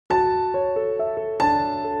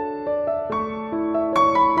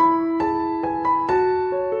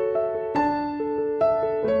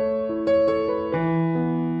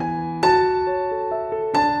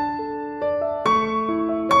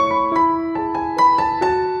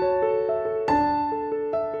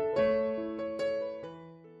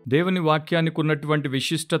దేవుని వాక్యానికి ఉన్నటువంటి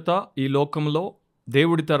విశిష్టత ఈ లోకంలో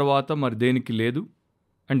దేవుడి తర్వాత మరి దేనికి లేదు.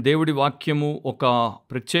 అండ్ దేవుడి వాక్యము ఒక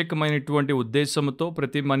ప్రత్యేకమైనటువంటి ఉద్దేశంతో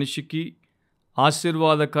ప్రతి మనిషికి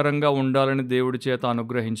ఆశీర్వాదకరంగా ఉండాలని దేవుడి చేత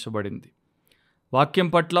అనుగ్రహించబడింది. వాక్యం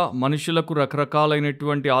పట్ల మనుషులకు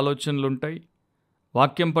రకరకాలైనటువంటి ఆలోచనలు ఉంటాయి.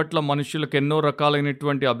 వాక్యం పట్ల మనుషులకు ఎన్నో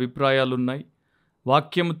రకాలైనటువంటి అభిప్రాయాలు ఉన్నాయి.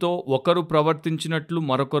 వాక్యంతో ఒకరు ప్రవర్తించినట్లు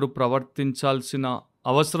మరొకరు ప్రవర్తించాల్సిన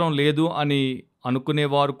అవసరం లేదు అని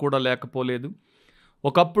అనుకునేవారు కూడా లేకపోలేదు.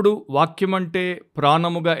 ఒకప్పుడు వాక్యం అంటే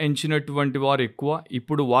ప్రాణముగా ఎంచినటువంటి వారు ఎక్కువ.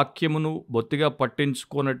 ఇప్పుడు వాక్యమును బొత్తిగా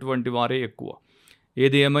పట్టించుకున్నటువంటి వారే ఎక్కువ.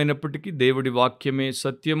 ఏది ఏమైనప్పటికీ దేవుడి వాక్యమే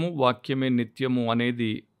సత్యము, వాక్యమే నిత్యము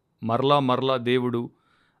అనేది మరలా దేవుడు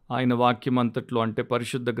ఆయన వాక్యం అంతట్లో అంటే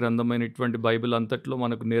పరిశుద్ధ గ్రంథమైనటువంటి బైబిల్ అంతట్లో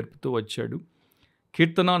మనకు నేర్పుతూ వచ్చాడు.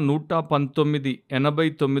 కీర్తన 119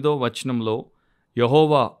 89వ వచనంలో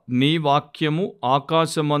యెహోవా నీ వాక్యము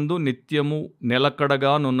ఆకాశమందు నిత్యము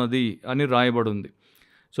నిలకడగానున్నది అని రాయబడింది.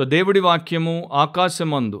 సో దేవుడి వాక్యము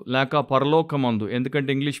ఆకాశమందు లేక పరలోకమందు, ఎందుకంటే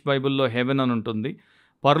ఇంగ్లీష్ బైబిల్లో హెవెన్ అని ఉంటుంది,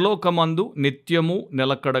 పరలోకమందు నిత్యము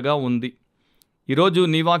నిలకడగా ఉంది. ఈరోజు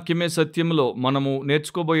నీ వాక్యమే సత్యములో మనము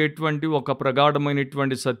నేర్చుకోబోయేటువంటి ఒక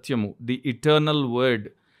ప్రగాఢమైనటువంటి సత్యము ది ఇటర్నల్ వర్డ్,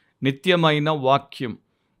 నిత్యమైన వాక్యం.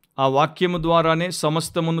 ఆ వాక్యము ద్వారానే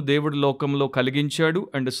సమస్తమును దేవుడి లోకంలో కలిగించాడు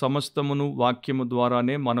అండ్ సమస్తమును వాక్యము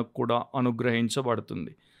ద్వారానే మనకు కూడా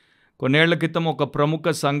అనుగ్రహించబడుతుంది. కొన్నేళ్ల క్రితం ఒక ప్రముఖ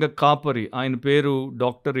సంఘ కాపరి, ఆయన పేరు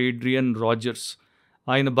డాక్టర్ ఏడ్రియన్ రాజర్స్,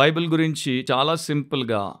 ఆయన బైబిల్ గురించి చాలా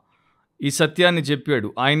సింపుల్గా ఈ సత్యాన్ని చెప్పాడు.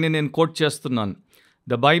 ఆయన్ని నేను కోట్ చేస్తున్నాను.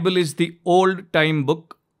 The Bible is the old time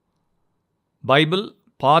book. Bible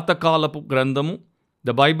పాతకాలపు గ్రంథము.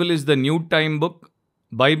 The Bible is the new time book.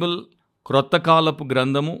 Bible క్రొత్త కాలపు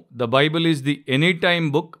గ్రంథము. The Bible is the any time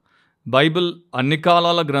book. Bible అన్ని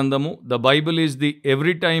కాలాల గ్రంథము. The Bible is the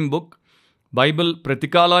every time book. Bible ప్రతి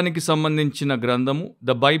కాలానికి సంబంధించిన గ్రంథము.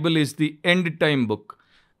 The Bible is the end time book.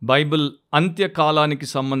 Bible అంత్యకాలానికి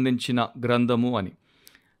సంబంధించిన గ్రంథము అని.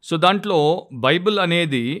 సో దాంట్లో బైబిల్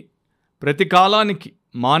అనేది ప్రతి కాలానికి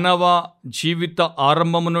మానవ జీవిత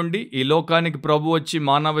ఆరంభము నుండి ఈ లోకానికి ప్రభు వచ్చి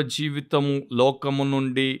మానవ జీవితము లోకము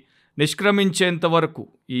నుండి నిష్క్రమించేంత వరకు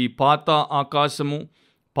ఈ పాత ఆకాశము,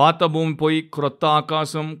 పాత భూమి పోయి క్రొత్త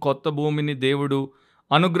ఆకాశం, కొత్త భూమిని దేవుడు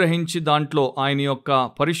అనుగ్రహించి దాంట్లో ఆయన యొక్క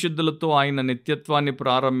పరిశుద్ధులతో ఆయన నిత్యత్వాన్ని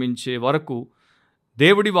ప్రారంభించే వరకు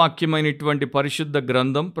దేవుడి వాక్యమైనటువంటి పరిశుద్ధ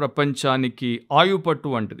గ్రంథం ప్రపంచానికి ఆయుపట్టు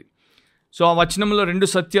వంటిది. సో ఆ వచనంలో రెండు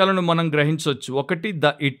సత్యాలను మనం గ్రహించవచ్చు. ఒకటి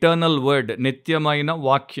ద ఇటర్నల్ వర్డ్, నిత్యమైన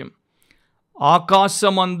వాక్యం.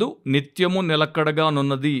 ఆకాశమందు నిత్యము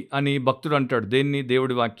నిలకడగానున్నది అని భక్తుడు అంటాడు దేన్ని?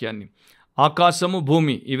 దేవుడి వాక్యాన్ని. ఆకాశము,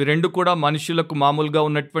 భూమి ఇవి రెండు కూడా మనుషులకు మామూలుగా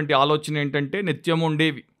ఉన్నటువంటి ఆలోచన ఏంటంటే నిత్యము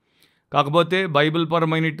ఉండేవి. కాకపోతే బైబిల్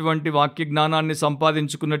పరమైనటువంటి వాక్య జ్ఞానాన్ని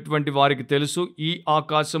సంపాదించుకున్నటువంటి వారికి తెలుసు ఈ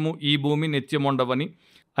ఆకాశము, ఈ భూమి నిత్యం ఉండవని.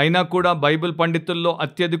 అయినా కూడా బైబిల్ పండితుల్లో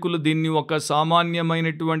అత్యధికులు దీన్ని ఒక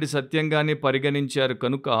సామాన్యమైనటువంటి సత్యంగానే పరిగణించారు.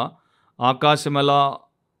 కనుక ఆకాశం ఎలా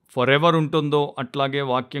ఫర్ ఎవర్ ఉంటుందో అట్లాగే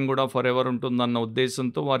వాక్యం కూడా ఫర్ ఎవర్ ఉంటుందన్న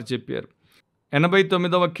ఉద్దేశంతో వారు చెప్పారు.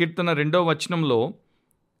 89వ కీర్తన 2వ వచనంలో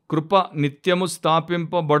కృప నిత్యము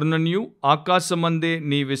స్థాపింపబడుననియు ఆకాశమందే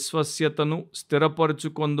నీ విశ్వస్యతను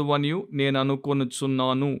స్థిరపరచుకొందువనియు నేను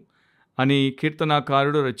అనుకొనుచున్నాను అని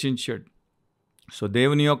కీర్తనాకారుడు రచించాడు. సో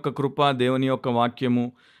దేవుని యొక్క కృప, దేవుని యొక్క వాక్యము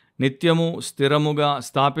నిత్యము స్థిరముగా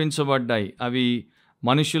స్థాపించబడ్డాయి. అవి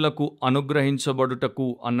మనుషులకు అనుగ్రహించబడుటకు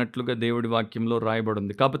అన్నట్లుగా దేవుడి వాక్యంలో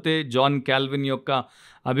రాయబడింది. కాకపోతే జాన్ కాల్విన్ యొక్క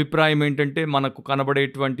అభిప్రాయం ఏంటంటే మనకు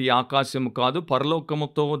కనబడేటువంటి ఆకాశము కాదు,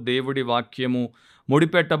 పరలోకముతో దేవుడి వాక్యము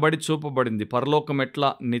ముడిపెట్టబడి చూపబడింది. పరలోకం ఎట్లా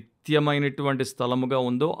నిత్యమైనటువంటి స్థలముగా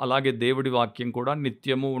ఉందో అలాగే దేవుడి వాక్యం కూడా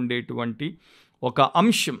నిత్యము ఉండేటువంటి ఒక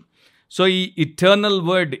అంశం. సో ఈ ఇటర్నల్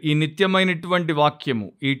వర్డ్, ఈ నిత్యమైనటువంటి వాక్యము,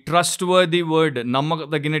 ఈ ట్రస్ట్ వర్ది వర్డ్,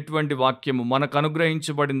 నమ్మదగినటువంటి వాక్యము మనకు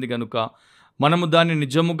అనుగ్రహించబడింది కనుక మనము దాన్ని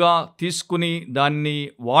నిజముగా తీసుకుని దాన్ని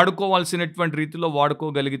వాడుకోవాల్సినటువంటి రీతిలో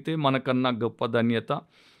వాడుకోగలిగితే మనకన్నా గొప్ప ధన్యత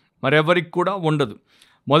మరెవరికి కూడా ఉండదు.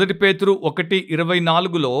 1 పేతురు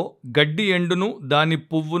 1:24లో గడ్డి ఎండును, దాని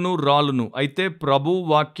పువ్వును రాలును, అయితే ప్రభు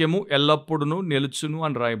వాక్యము ఎల్లప్పుడూ నిలుచును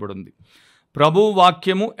అని రాయబడింది. ప్రభు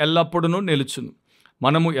వాక్యము ఎల్లప్పుడూ నిలుచును.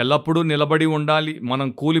 మనము ఎల్లప్పుడూ నిలబడి ఉండాలి. మనం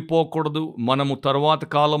కూలిపోకూడదు. మనము తర్వాత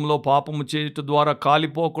కాలంలో పాపము చేయటం ద్వారా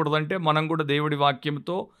కాలిపోకూడదు. అంటే మనం కూడా దేవుడి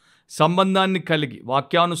వాక్యంతో సంబంధాన్ని కలిగి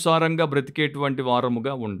వాక్యానుసారంగా బ్రతికేటువంటి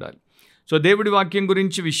వారముగా ఉండాలి. సో దేవుడి వాక్యం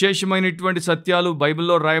గురించి విశేషమైనటువంటి సత్యాలు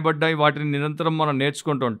బైబిల్లో రాయబడ్డాయి. వాటిని నిరంతరం మనం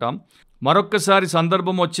నేర్చుకుంటూ ఉంటాం. మరొక్కసారి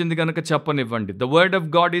సందర్భం వచ్చింది కనుక చెప్పనివ్వండి. The word of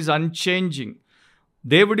God is unchanging.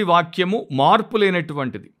 దేవుడి వాక్యము మార్పు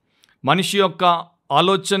లేనటువంటిది. మనిషి యొక్క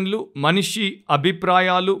ఆలోచనలు, మనిషి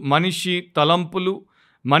అభిప్రాయాలు, మనిషి తలంపులు,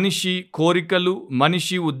 మనిషి కోరికలు,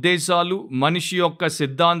 మనిషి ఉద్దేశాలు, మనిషి యొక్క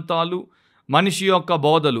సిద్ధాంతాలు, మనిషి యొక్క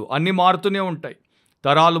బోధలు అన్నీ మారుతూనే ఉంటాయి.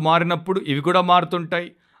 తరాలు మారినప్పుడు ఇవి కూడా మారుతుంటాయి.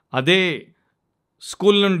 అదే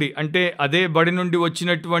స్కూల్ నుండి అంటే అదే బడి నుండి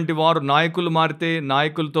వచ్చినటువంటి వారు నాయకులు మారితే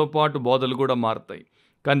నాయకులతో పాటు బోధలు కూడా మారుతాయి.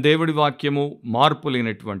 కానీ దేవుడి వాక్యము మార్పు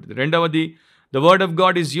లేనటువంటిది. రెండవది, the word of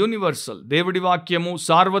God is universal. దేవుడి వాక్యము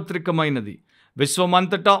సార్వత్రికమైనది.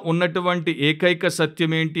 విశ్వమంతటా ఉన్నటువంటి ఏకైక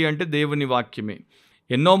సత్యం ఏంటి అంటే దేవుని వాక్యమే.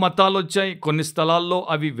 ఎన్నో మతాలు వచ్చాయి, కొన్ని స్థలాల్లో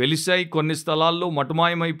అవి వెలిశాయి, కొన్ని స్థలాల్లో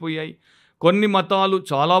మటుమాయమైపోయాయి. కొన్ని మతాలు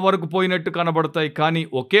చాలా వరకు పోయినట్టు కనబడతాయి. కానీ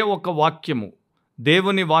ఒకే ఒక వాక్యము,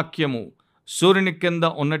 దేవుని వాక్యము సూర్యుని కింద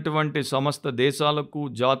ఉన్నటువంటి సమస్త దేశాలకు,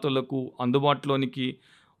 జాతులకు అందుబాటులోనికి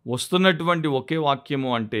వస్తున్నటువంటి ఒకే వాక్యము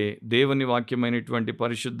అంటే దేవుని వాక్యమైనటువంటి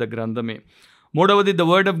పరిశుద్ధ గ్రంథమే. మూడవది, the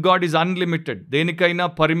word of God is unlimited. దేనికైనా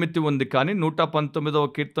పరిమితి ఉంది. కానీ 119వ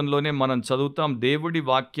కీర్తనలోనే మనం చదువుతాం, దేవుడి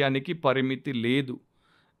వాక్యానికి పరిమితి లేదు.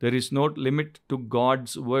 There is no limit to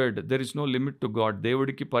God's word. There is no limit to God.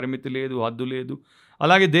 దేవుడికి పరిమితి లేదు, హద్దు లేదు.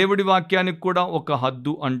 అలాగే దేవుడి వాక్యానికి కూడా ఒక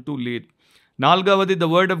హద్దు అంటూ లేదు. నాలుగవది, the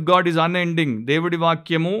word of God is unending. దేవుడి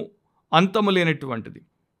వాక్యము అంతము లేనటువంటిది,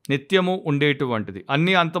 నిత్యము ఉండేటువంటిది.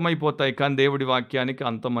 అన్నీ అంతమైపోతాయి, కానీ దేవుడి వాక్యానికి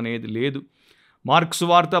అంతం అనేది లేదు. మార్కు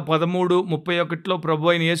సువార్త 13:31 ప్రభు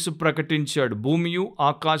అయిన యేసు ప్రకటించాడు, భూమియు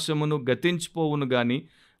ఆకాశమును గతించిపోవును గాని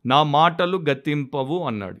నా మాటలు గతింపవు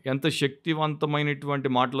అన్నాడు. ఎంత శక్తివంతమైనటువంటి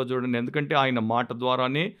మాటలో చూడండి. ఎందుకంటే ఆయన మాట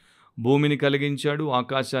ద్వారానే భూమిని కలిగించాడు,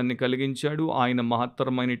 ఆకాశాన్ని కలిగించాడు. ఆయన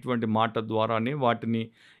మహత్తరమైనటువంటి మాట ద్వారానే వాటిని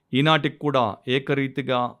ఈనాటికి కూడా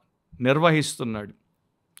ఏకరీతిగా నిర్వహిస్తున్నాడు.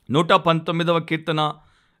 119వ కీర్తన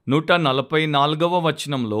 144వ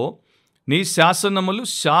వచనంలో, నీ శాసనములు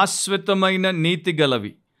శాశ్వతమైన నీతి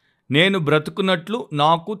గలవి, నేను బ్రతుకున్నట్లు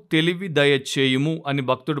నాకు తెలివి దయచేయుము అని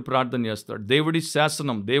భక్తుడు ప్రార్థన చేస్తాడు. దేవుడి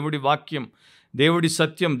శాసనం, దేవుడి వాక్యం, దేవుడి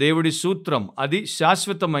సత్యం, దేవుడి సూత్రం అది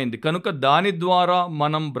శాశ్వతమైంది కనుక దాని ద్వారా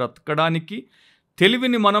మనం బ్రతకడానికి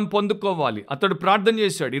తెలివిని మనం పొందుకోవాలి. అతడు ప్రార్థన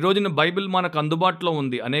చేశాడు. ఈ రోజున బైబిల్ మనకు అందుబాటులో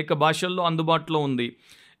ఉంది, అనేక భాషల్లో అందుబాటులో ఉంది.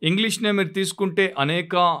 ఇంగ్లీష్నే మీరు తీసుకుంటే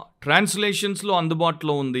అనేక ట్రాన్స్లేషన్స్లో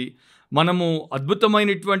అందుబాటులో ఉంది. మనము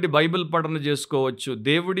అద్భుతమైనటువంటి బైబిల్ పఠన చేసుకోవచ్చు.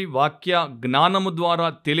 దేవుడి వాక్య జ్ఞానము ద్వారా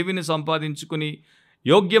తెలివిని సంపాదించుకుని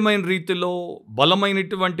యోగ్యమైన రీతిలో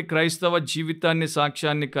బలమైనటువంటి క్రైస్తవ జీవితాన్ని,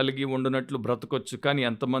 సాక్ష్యాన్ని కలిగి ఉండునట్లు బ్రతకొచ్చు. కానీ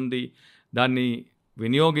ఎంతమంది దాన్ని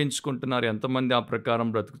వినియోగించుకుంటున్నారు, ఎంతమంది ఆ ప్రకారం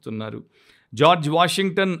బ్రతుకుతున్నారు? జార్జ్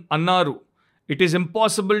వాషింగ్టన్ అన్నారు, it is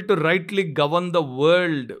impossible to rightly govern the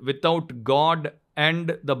world without God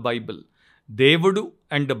and the Bible. దేవుడు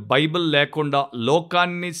అండ్ బైబిల్ లేకుండా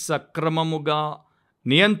లోకాన్ని సక్రమముగా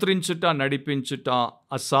నియంత్రించుట, నడిపించుట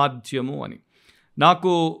అసాధ్యము అని.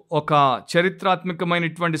 నాకు ఒక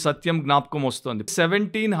చరిత్రాత్మకమైనటువంటి సత్యం జ్ఞాపకం వస్తుంది.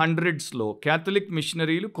 1700స్లో క్యాథలిక్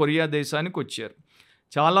మిషనరీలు కొరియా దేశానికి వచ్చారు.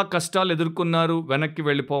 చాలా కష్టాలు ఎదుర్కొన్నారు, వెనక్కి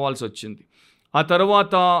వెళ్ళిపోవాల్సి వచ్చింది. ఆ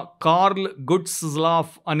తర్వాత కార్ల్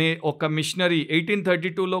గుడ్స్లాఫ్ అనే ఒక మిషనరీ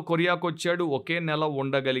 1832లో కొరియాకు వచ్చాడు. ఒకే నెల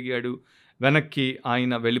ఉండగలిగాడు, వెనక్కి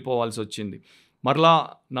ఆయన వెళ్ళిపోవాల్సి వచ్చింది. మరలా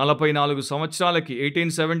 44 సంవత్సరాలకి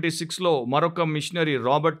 1876లో మరొక మిషనరీ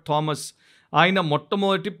రాబర్ట్ థామస్, ఆయన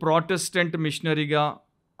మొట్టమొదటి ప్రాటెస్టెంట్ మిషనరీగా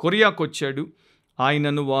కొరియాకు వచ్చాడు.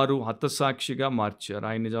 ఆయనను వారు హతసాక్షిగా మార్చారు,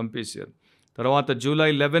 ఆయన్ని చంపేశారు. తర్వాత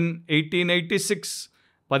జూలై 11, 1886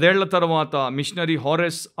 10 తర్వాత మిషనరీ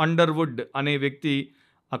హారెస్ అండర్వుడ్ అనే వ్యక్తి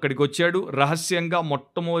అక్కడికి వచ్చాడు. రహస్యంగా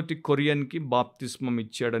మొట్టమొదటి కొరియన్కి బాప్తిస్మం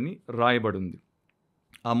ఇచ్చాడని రాయబడింది.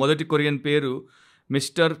 ఆ మొదటి కొరియన్ పేరు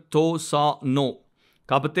మిస్టర్ తో సా నో.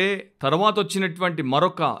 కాకపోతే తర్వాత వచ్చినటువంటి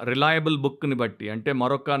మరొక రిలయబుల్ బుక్ని బట్టి, అంటే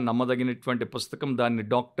మరొక నమ్మదగినటువంటి పుస్తకం, దాన్ని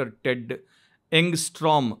డాక్టర్ టెడ్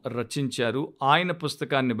యంగ్స్ట్రామ్ రచించారు. ఆయన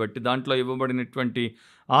పుస్తకాన్ని బట్టి, దాంట్లో ఇవ్వబడినటువంటి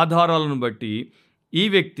ఆధారాలను బట్టి ఈ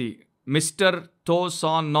వ్యక్తి మిస్టర్ తో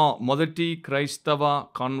సా నా మొదటి క్రైస్తవ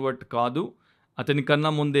కాన్వర్ట్ కాదు. అతని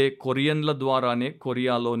కన్నా ముందే కొరియన్ల ద్వారానే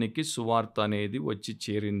కొరియాలోనికి సువార్త అనేది వచ్చి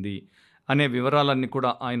చేరింది అనే వివరాలన్నీ కూడా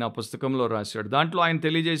ఆయన ఆ పుస్తకంలో రాశాడు. దాంట్లో ఆయన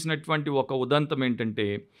తెలియజేసినటువంటి ఒక ఉదంతం ఏంటంటే,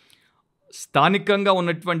 స్థానికంగా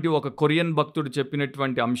ఉన్నటువంటి ఒక కొరియన్ భక్తుడు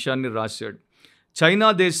చెప్పినటువంటి అంశాన్ని రాశాడు. చైనా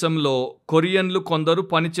దేశంలో కొరియన్లు కొందరు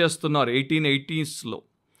పనిచేస్తున్నారు 1880స్లో.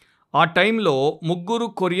 ఆ టైంలో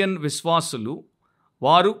 3 కొరియన్ విశ్వాసులు,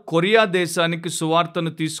 వారు కొరియా దేశానికి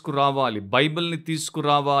సువార్తను తీసుకురావాలి, బైబిల్ని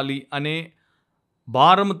తీసుకురావాలి అనే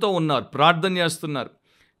భారంతో ఉన్నారు, ప్రార్థన చేస్తున్నారు.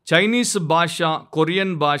 చైనీస్ భాష,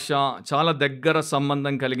 కొరియన్ భాష చాలా దగ్గర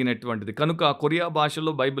సంబంధం కలిగినటువంటిది కనుక కొరియా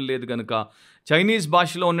భాషలో బైబిల్ లేదు కనుక చైనీస్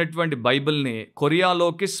భాషలో ఉన్నటువంటి బైబిల్ని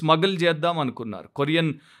కొరియాలోకి స్మగుల్ చేద్దాం అనుకున్నారు.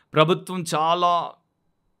 కొరియన్ ప్రభుత్వం చాలా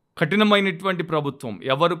కఠినమైనటువంటి ప్రభుత్వం.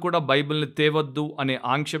 ఎవరు కూడా బైబిల్ని తేవద్దు అనే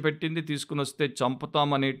ఆంక్ష పెట్టింది. తీసుకుని వస్తే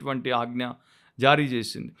చంపుతామనేటువంటి ఆజ్ఞ జారీ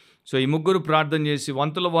చేసింది. సో ఈ ముగ్గురు ప్రార్థన చేసి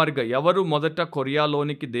వంతుల వారిగా ఎవరు మొదట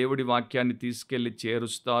కొరియాలోనికి దేవుడి వాక్యాన్ని తీసుకెళ్ళి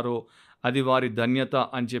చేరుస్తారో అది వారి ధన్యత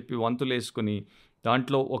అని చెప్పి వంతులేసుకుని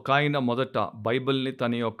దాంట్లో ఒక ఆయన మొదట బైబిల్ని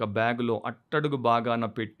తన యొక్క బ్యాగులో అట్టడుగు బాగాన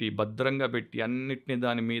పెట్టి భద్రంగా పెట్టి అన్నిటిని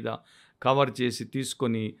దాని మీద కవర్ చేసి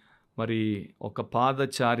తీసుకొని మరి ఒక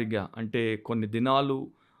పాదచారిగా అంటే కొన్ని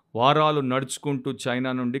దినాలు వారాలు నడుచుకుంటూ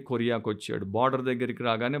చైనా నుండి కొరియాకు వచ్చాడు. బార్డర్ దగ్గరికి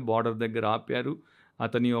రాగానే బార్డర్ దగ్గర ఆపారు.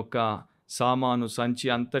 అతని యొక్క సామాను సంచి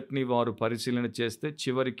అంతటినీ వారు పరిశీలన చేస్తే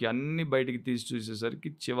చివరికి అన్ని బయటికి తీసి చూసేసరికి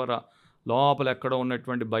చివర లోపల ఎక్కడ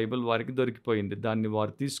ఉన్నటువంటి బైబిల్ వారికి దొరికిపోయింది. దాన్ని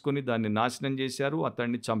వారు తీసుకొని దాన్ని నాశనం చేశారు,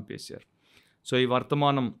 అతన్ని చంపేశారు. సో ఈ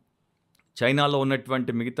వర్తమానం చైనాలో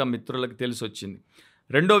ఉన్నటువంటి మిగతా మిత్రులకు తెలిసి వచ్చింది.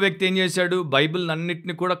 రెండో వ్యక్తి ఏం చేశాడు, బైబిల్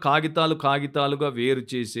అన్నిటిని కూడా కాగితాలుగా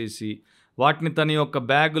వేరు చేసేసి వాటిని తన యొక్క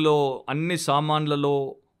బ్యాగులో అన్ని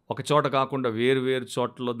సామాన్లలో ఒక చోట కాకుండా వేరు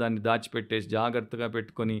చోట్లలో దాన్ని దాచిపెట్టేసి జాగ్రత్తగా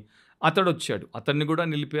పెట్టుకొని అతడు వచ్చాడు. అతన్ని కూడా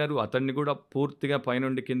నిలిపారు. అతన్ని కూడా పూర్తిగా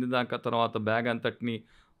పైనుండి కింది దాకా తర్వాత బ్యాగ్ అంతటిని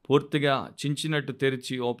పూర్తిగా చించినట్టు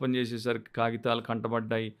తెరిచి ఓపెన్ చేసేసరికి కాగితాలు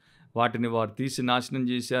కంటబడ్డాయి. వాటిని వారు తీసి నాశనం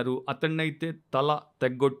చేశారు. అతన్నైతే తల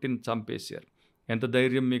తెగ్గొట్టి చంపేశారు. ఎంత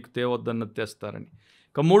ధైర్యం మీకు తేవద్దన్నది తెస్తారని.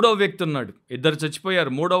 ఇక మూడో వ్యక్తి ఉన్నాడు. ఇద్దరు చచ్చిపోయారు.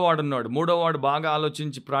 మూడోవాడు ఉన్నాడు. మూడోవాడు బాగా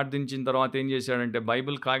ఆలోచించి ప్రార్థించిన తర్వాత ఏం చేశాడంటే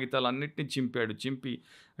బైబిల్ కాగితాలన్నింటినీ చింపి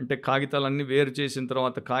అంటే కాగితాలన్నీ వేరు చేసిన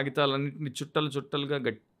తర్వాత కాగితాలన్నింటినీ చుట్టలుగా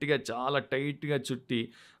గట్టిగా చాలా టైట్గా చుట్టి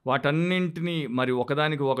వాటన్నింటినీ మరి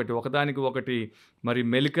ఒకదానికి ఒకటి మరి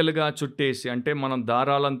మెలికలుగా చుట్టేసి అంటే మనం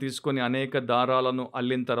దారాలను తీసుకొని అనేక దారాలను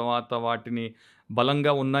అల్లిన తర్వాత వాటిని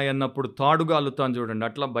బలంగా ఉన్నాయన్నప్పుడు తాడుగా అల్లుతాను చూడండి.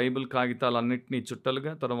 అట్లా బైబిల్ కాగితాలన్నింటినీ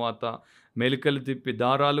చుట్టలుగా తర్వాత మెలికలు తిప్పి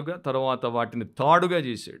దారాలుగా తర్వాత వాటిని తాడుగా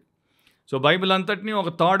చేశాడు. సో బైబిల్ అంతటినీ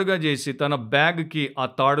ఒక తాడుగా చేసి తన బ్యాగ్కి ఆ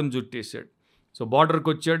తాడును చుట్టేశాడు. సో బార్డర్కి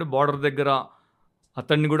వచ్చాడు. బార్డర్ దగ్గర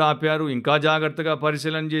అతన్ని కూడా ఆపారు. ఇంకా జాగ్రత్తగా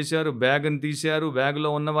పరిశీలన చేశారు. బ్యాగ్ని తీశారు. బ్యాగ్లో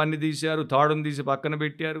ఉన్నవన్నీ తీశారు. తాడును తీసి పక్కన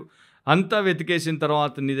పెట్టారు. అంతా వెతికేసిన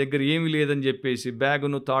తర్వాత నీ దగ్గర ఏమీ లేదని చెప్పేసి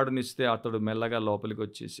బ్యాగును తాడునిస్తే అతడు మెల్లగా లోపలికి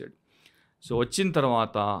వచ్చేసాడు. సో వచ్చిన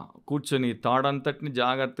తర్వాత కూర్చొని తాడంతటిని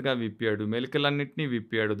జాగ్రత్తగా విప్పాడు. మెలికలన్నింటినీ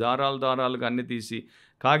విప్పాడు. దారాలుగా అన్నీ తీసి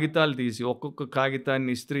కాగితాలు తీసి ఒక్కొక్క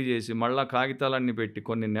కాగితాన్ని ఇస్త్రీ చేసి మళ్ళా కాగితాలన్నీ పెట్టి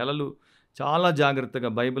కొన్ని నెలలు చాలా జాగ్రత్తగా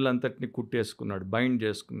బైబిల్ అంతటిని కుట్టేసుకున్నాడు, బైండ్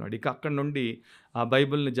చేసుకున్నాడు. ఇక అక్కడి నుండి ఆ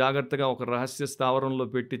బైబిల్ని జాగ్రత్తగా ఒక రహస్య స్థావరంలో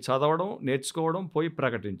పెట్టి చదవడం, నేర్చుకోవడం, పోయి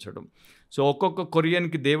ప్రకటించడం. సో ఒక్కొక్క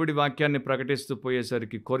కొరియన్కి దేవుడి వాక్యాన్ని ప్రకటిస్తూ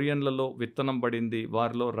పోయేసరికి కొరియన్లలో విత్తనం పడింది.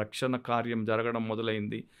 వారిలో రక్షణ కార్యం జరగడం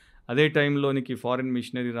మొదలైంది. అదే టైంలోనికి ఫారిన్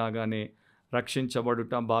మిషనరీ రాగానే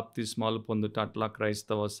రక్షించబడుట, బాప్తిస్మాలు పొందుట, అట్లా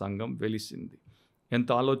క్రైస్తవ సంఘం వెలిసింది.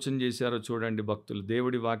 ఎంత ఆలోచన చేశారో చూడండి భక్తులు.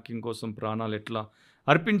 దేవుడి వాక్యం కోసం ప్రాణాలు ఎట్లా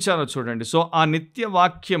అర్పించారో చూడండి. సో ఆ నిత్య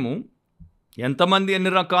వాక్యము ఎంతమంది ఎన్ని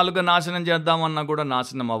రకాలుగా నాశనం చేద్దామన్నా కూడా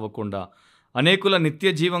నాశనం అవ్వకుండా అనేకుల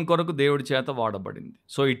నిత్య జీవం కొరకు దేవుడి చేత వాడబడింది.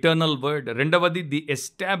 So eternal word. రెండవది ది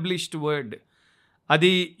ఎస్టాబ్లిష్డ్ వర్డ్.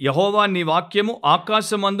 అది యెహోవా నీ వాక్యము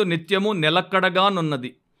ఆకాశమందు నిత్యము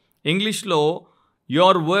నిలకడగానున్నది. ఇంగ్లీష్లో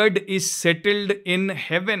your word is settled in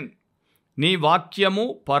heaven. నీ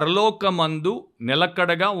వాక్యము పరలోకమందు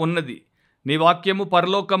నిలకడగా ఉన్నది. నీ వాక్యము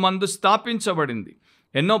పరలోకమందు స్థాపించబడింది.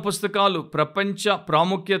 ఎన్నో పుస్తకాలు ప్రపంచ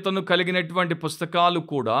ప్రాముఖ్యతను కలిగినటువంటి పుస్తకాలు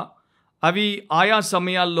కూడా అవి ఆయా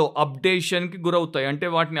సమయాల్లో అప్డేషన్కి గురవుతాయి. అంటే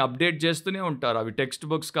వాటిని అప్డేట్ చేస్తూనే ఉంటారు. అవి టెక్స్ట్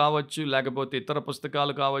బుక్స్ కావచ్చు, లేకపోతే ఇతర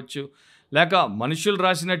పుస్తకాలు కావచ్చు, లేక మనుషులు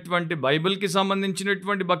రాసినటువంటి బైబిల్కి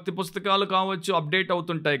సంబంధించినటువంటి భక్తి పుస్తకాలు కావచ్చు, అప్డేట్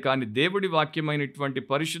అవుతుంటాయి. కానీ దేవుడి వాక్యమైనటువంటి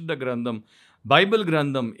పరిశుద్ధ గ్రంథం బైబిల్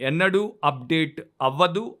గ్రంథం ఎన్నడూ అప్డేట్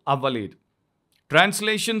అవ్వలేదు.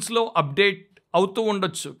 ట్రాన్స్లేషన్స్లో అప్డేట్ అవుతూ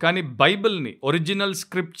ఉండొచ్చు, కానీ బైబిల్ని, ఒరిజినల్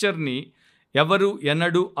స్క్రిప్చర్ని ఎవరు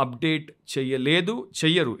ఎన్నడూ అప్డేట్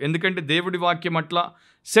చెయ్యరు. ఎందుకంటే దేవుడి వాక్యం అట్లా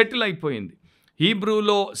సెటిల్ అయిపోయింది.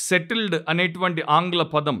 హీబ్రూలో సెటిల్డ్ అనేటువంటి ఆంగ్ల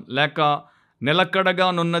పదం లేక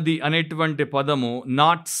నిలకడగానున్నది అనేటువంటి పదము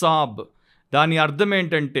నాట్ సాబ్. దాని అర్థం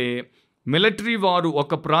ఏంటంటే మిలిటరీ వారు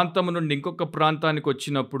ఒక ప్రాంతం నుండి ఇంకొక ప్రాంతానికి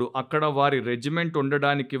వచ్చినప్పుడు అక్కడ వారి రెజిమెంట్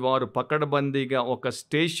ఉండడానికి వారు పకడ్బందీగా ఒక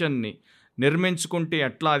స్టేషన్ని నిర్మించుకుంటే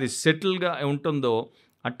ఎట్లా అది సెటిల్గా ఉంటుందో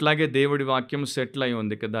అట్లాగే దేవుడి వాక్యం సెటిల్ అయి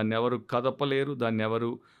ఉంది. దాన్ని ఎవరు కదపలేరు, దాన్ని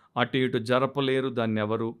ఎవరు అటు ఇటు జరపలేరు, దాన్ని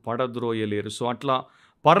ఎవరు పడద్రోయలేరు. సో అట్లా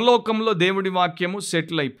పరలోకంలో దేవుడి వాక్యము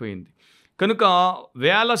సెటిల్ అయిపోయింది. కనుక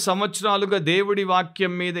వేల సంవత్సరాలుగా దేవుడి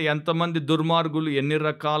వాక్యం మీద ఎంతమంది దుర్మార్గులు ఎన్ని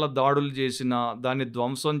రకాల దాడులు చేసినా, దాన్ని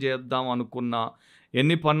ధ్వంసం చేద్దాం అనుకున్నా,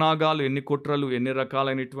 ఎన్ని పన్నాగాలు, ఎన్ని కుట్రలు, ఎన్ని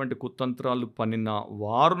రకాలైనటువంటి కుతంత్రాలు పన్నినా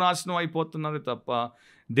వారు నాశనం అయిపోతున్నారు తప్ప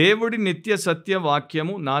దేవుడి నిత్య సత్య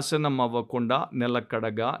వాక్యము నాశనం అవ్వకుండా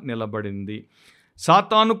నిలకడగా నిలబడింది.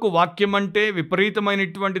 సాతానుకు వాక్యం అంటే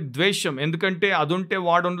విపరీతమైనటువంటి ద్వేషం. ఎందుకంటే అది ఉంటే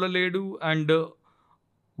వాడు ఉండలేడు, అండ్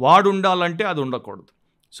వాడు ఉండాలంటే అది ఉండకూడదు.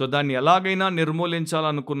 సో దాన్ని ఎలాగైనా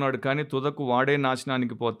నిర్మూలించాలనుకున్నాడు, కానీ తుదకు వాడే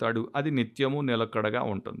నాశనానికి పోతాడు. అది నిత్యము నిలకడగా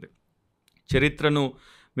ఉంటుంది. చరిత్రను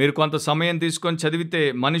మీరు కొంత సమయం తీసుకొని చదివితే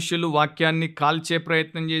మనుష్యులు వాక్యాన్ని కాల్చే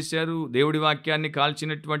ప్రయత్నం చేశారు. దేవుడి వాక్యాన్ని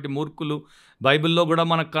కాల్చినటువంటి మూర్ఖులు బైబిల్లో కూడా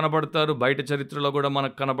మనకు కనబడతారు, బయట చరిత్రలో కూడా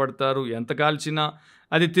మనకు కనబడతారు. ఎంత కాల్చినా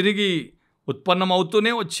అది తిరిగి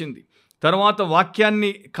ఉత్పన్నమవుతూనే వచ్చింది. తర్వాత వాక్యాన్ని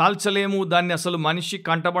కాల్చలేము, దాన్ని అసలు మనిషి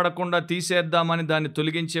కంటబడకుండా తీసేద్దామని దాన్ని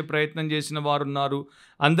తొలగించే ప్రయత్నం చేసిన వారు ఉన్నారు.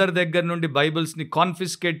 అందరి దగ్గర నుండి బైబిల్స్ని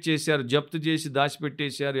కాన్ఫిస్కేట్ చేశారు, జప్తు చేసి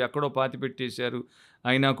దాచిపెట్టేశారు, ఎక్కడో పాతిపెట్టేశారు.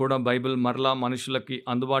 అయినా కూడా బైబిల్ మరలా మనుషులకి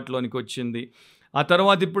అందుబాటులోనికి వచ్చింది. ఆ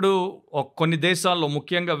తర్వాత ఇప్పుడు కొన్ని దేశాల్లో,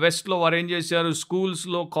 ముఖ్యంగా వెస్ట్లో వారు ఏం చేశారు,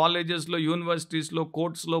 స్కూల్స్లో, కాలేజెస్లో, యూనివర్సిటీస్లో,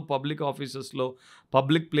 కోర్ట్స్లో, పబ్లిక్ ఆఫీసెస్లో,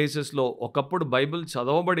 పబ్లిక్ ప్లేసెస్లో ఒకప్పుడు బైబిల్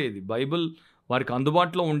చదవబడేది, బైబిల్ వారికి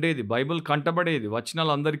అందుబాటులో ఉండేది, బైబిల్ కంటబడేది,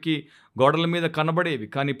 వచనాలు అందరికీ గోడల మీద కనబడేవి.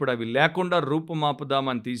 కానీ ఇప్పుడు అవి లేకుండా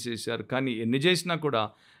రూపుమాపుదామని తీసేశారు. కానీ ఎన్ని చేసినా కూడా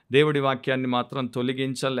దేవుడి వాక్యాన్ని మాత్రం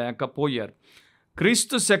తొలగించలేకపోయారు.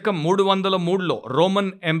 క్రీస్తు శకం 303లో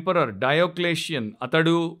రోమన్ ఎంపరర్ డయోక్లేషియన్,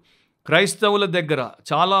 అతడు క్రైస్తవుల దగ్గర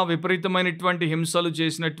చాలా విపరీతమైనటువంటి హింసలు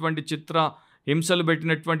చేసినటువంటి హింసలు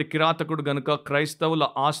పెట్టినటువంటి కిరాతకుడు గనుక క్రైస్తవుల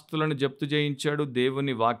ఆస్తులను జప్తు చేయించాడు,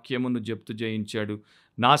 దేవుని వాక్యమును జప్తు చేయించాడు.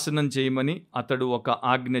 నాశనం చేయమని అతడు ఒక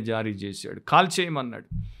ఆజ్ఞ జారీ చేశాడు, కాల్చేయమన్నాడు.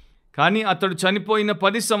 కానీ అతడు చనిపోయిన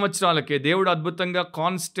 10 సంవత్సరాలకే దేవుడు అద్భుతంగా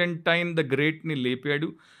కాన్స్టెంటైన్ ద గ్రేట్ని లేపాడు.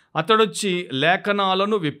 అతడొచ్చి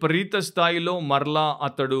లేఖనాలను విపరీత స్థాయిలో మరలా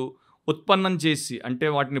అతడు ఉత్పన్నం చేసి, అంటే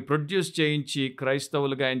వాటిని ప్రొడ్యూస్ చేయించి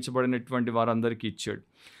క్రైస్తవులుగా ఎంచబడినటువంటి వారందరికీ ఇచ్చాడు.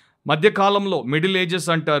 మధ్యకాలంలో మిడిల్ ఏజెస్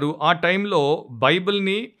అంటారు, ఆ టైంలో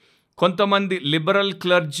బైబిల్ని కొంతమంది లిబరల్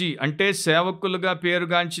క్లర్జీ, అంటే సేవకులుగా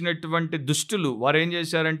పేరుగాంచినటువంటి దుష్టులు, వారు ఏం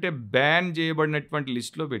చేశారంటే బ్యాన్ చేయబడినటువంటి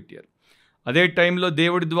లిస్టులో పెట్టారు. అదే టైంలో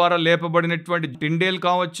దేవుడి ద్వారా లేపబడినటువంటి టిండేల్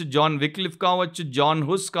కావచ్చు, జాన్ విక్లిఫ్ కావచ్చు, జాన్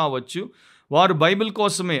హుస్ కావచ్చు, వారు బైబిల్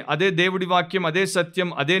కోసమే, అదే దేవుడి వాక్యం, అదే సత్యం,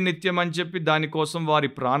 అదే నిత్యం అని చెప్పి దానికోసం వారి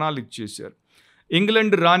ప్రాణాలు ఇచ్చేశారు.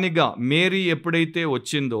 ఇంగ్లాండ్ రాణిగా మేరీ ఎప్పుడైతే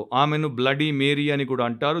వచ్చిందో ఆమెను బ్లడీ మేరీ అని కూడా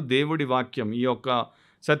అంటారు. దేవుడి వాక్యం, ఈ యొక్క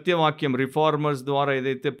సత్యవాక్యం రిఫార్మర్స్ ద్వారా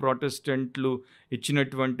ఏదైతే ప్రొటెస్టెంట్లు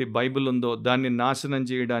ఇచ్చినటువంటి బైబిల్ ఉందో దాన్ని నాశనం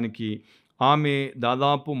చేయడానికి ఆమె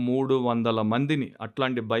దాదాపు 300 మందిని,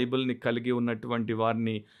 అట్లాంటి బైబిల్ని కలిగి ఉన్నటువంటి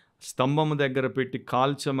వారిని స్తంభం దగ్గర పెట్టి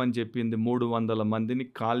కాల్చమని చెప్పింది. 300 మందిని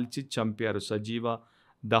కాల్చి చంపారు, సజీవ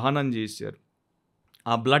దహనం చేశారు.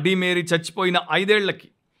 ఆ బ్లడీ మేరీ చచ్చిపోయిన 5 ఏళ్లకి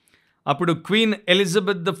అప్పుడు క్వీన్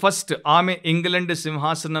ఎలిజబెత్ I ఆమె ఇంగ్లాండ్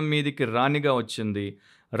సింహాసనం మీదికి రాణిగా వచ్చింది.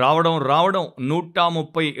 రావడం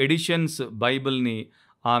 130 ఎడిషన్స్ బైబిల్ని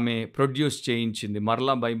ఆమె ప్రొడ్యూస్ చేయించింది.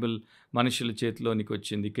 మరలా బైబిల్ మనుషుల చేతిలోనికి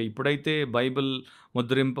వచ్చింది. ఇక ఇప్పుడైతే బైబిల్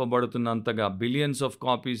ముద్రింపబడుతున్నంతగా బిలియన్స్ ఆఫ్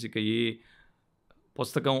కాపీస్, ఇక ఏ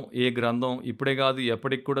పుస్తకం, ఏ గ్రంథం ఇప్పుడే కాదు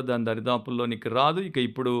ఎప్పటికి కూడా దాని దరిదాపుల్లోనికి రాదు. ఇక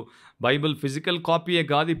ఇప్పుడు బైబిల్ ఫిజికల్ కాపీయే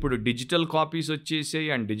కాదు, ఇప్పుడు డిజిటల్ కాపీస్ వచ్చేసాయి.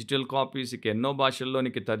 అండ్ డిజిటల్ కాపీస్ ఇక ఎన్నో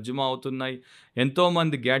భాషల్లోనికి తర్జుమా అవుతున్నాయి.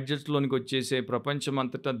 ఎంతోమంది గ్యాడ్జెట్స్లోనికి వచ్చేసే.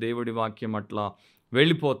 ప్రపంచమంతటా దేవుడి వాక్యం అట్లా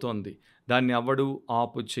వెళ్ళిపోతోంది. దాన్ని ఎవడు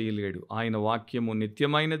ఆపు చేయలేడు. ఆయన వాక్యము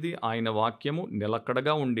నిత్యమైనది, ఆయన వాక్యము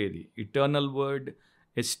నిలకడగా ఉండేది. Eternal word,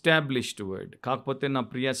 established word. కాకపోతే నా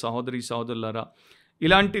ప్రియ సహోదరి సహోదరులారా,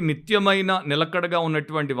 ఇలాంటి నిత్యమైన నిలకడగా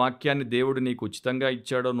ఉన్నటువంటి వాక్యాన్ని దేవుడు నీకు ఉచితంగా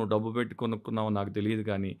ఇచ్చాడో, నువ్వు డబ్బు పెట్టి కొనుక్కున్నావో నాకు తెలియదు,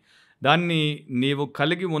 కానీ దాన్ని నీవు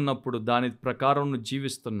కలిగి ఉన్నప్పుడు దాని ప్రకారం నువ్వు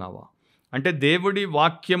జీవిస్తున్నావా? అంటే దేవుడి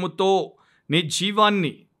వాక్యముతో నీ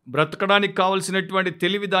జీవాన్ని బ్రతకడానికి కావలసినటువంటి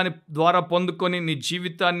తెలివి దాని ద్వారా పొందుకొని నీ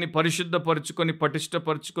జీవితాన్ని పరిశుద్ధపరుచుకొని,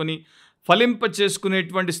 పటిష్టపరుచుకొని, ఫలింప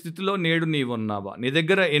చేసుకునేటువంటి స్థితిలో నేడు నీవు ఉన్నావా? నీ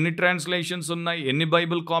దగ్గర ఎన్ని ట్రాన్స్లేషన్స్ ఉన్నాయి, ఎన్ని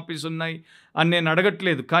బైబిల్ కాపీస్ ఉన్నాయి అని నేను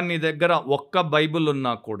అడగట్లేదు. కానీ నీ దగ్గర ఒక్క బైబిల్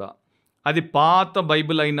ఉన్నా కూడా, అది పాత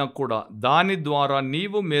బైబిల్ అయినా కూడా, దాని ద్వారా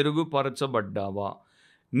నీవు మెరుగుపరచబడ్డావా?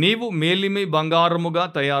 నీవు మేలిమి బంగారముగా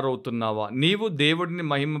తయారవుతున్నావా? నీవు దేవుడిని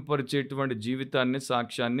మహిమపరిచేటువంటి జీవితాన్ని,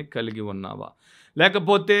 సాక్ష్యాన్ని కలిగి ఉన్నావా?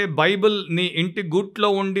 లేకపోతే బైబిల్ నీ ఇంటి గూట్లో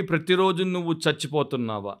ఉండి ప్రతిరోజు నువ్వు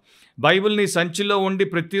చచ్చిపోతున్నావా? బైబిల్ నీ సంచిలో ఉండి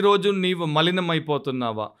ప్రతిరోజు నీవు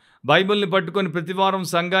మలినమైపోతున్నావా? బైబిల్ని పట్టుకొని ప్రతివారం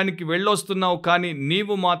సంఘానికి వెళ్ళొస్తున్నావు, కానీ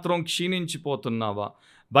నీవు మాత్రం క్షీణించిపోతున్నావా?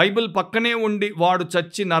 బైబిల్ పక్కనే ఉండి వాడు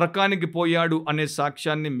చచ్చి నరకానికి పోయాడు అనే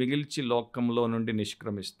సాక్ష్యాన్ని మిగిల్చి లోకంలో నుండి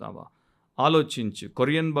నిష్క్రమిస్తావా? ఆలోచించు.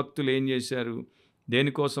 కొరియన్ భక్తులు ఏం చేశారు?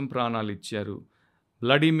 దేనికోసం ప్రాణాలు ఇచ్చారు?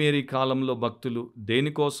 బ్లడీ మేరీ కాలంలో భక్తులు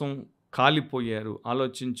దేనికోసం కాలిపోయారు?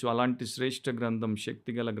 ఆలోచించు. అలాంటి శ్రేష్ఠ గ్రంథం,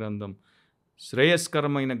 శక్తిగల గ్రంథం,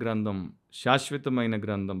 శ్రేయస్కరమైన గ్రంథం, శాశ్వతమైన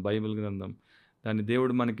గ్రంథం బైబిల్ గ్రంథం, దాన్ని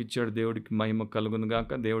దేవుడు మనకిచ్చాడు. దేవుడికి మహిమ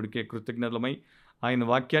కలుగునుగాక. దేవుడికే కృతజ్ఞతలమై ఆయన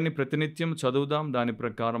వాక్యాన్ని ప్రతినిత్యం చదువుదాం, దాని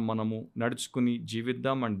ప్రకారం మనము నడుచుకుని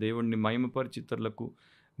జీవిద్దాం. అండ్ దేవుడిని మహిమపరిచి ఇతరులకు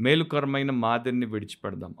మేలుకరమైన మాదిరిని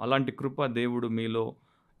విడిచిపెడదాం. అలాంటి కృప దేవుడు మీలో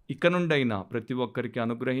ఇక నుండైనా ప్రతి ఒక్కరికి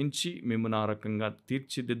అనుగ్రహించి మిమ్మల్ని ఆ రకంగా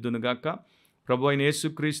తీర్చిదిద్దునుగాక. ప్రభు అయిన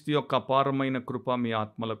యేసుక్రీస్తు యొక్క అపారమైన కృప మీ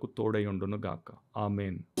ఆత్మలకు తోడై ఉండునుగాక.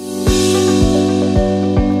 ఆమేన్.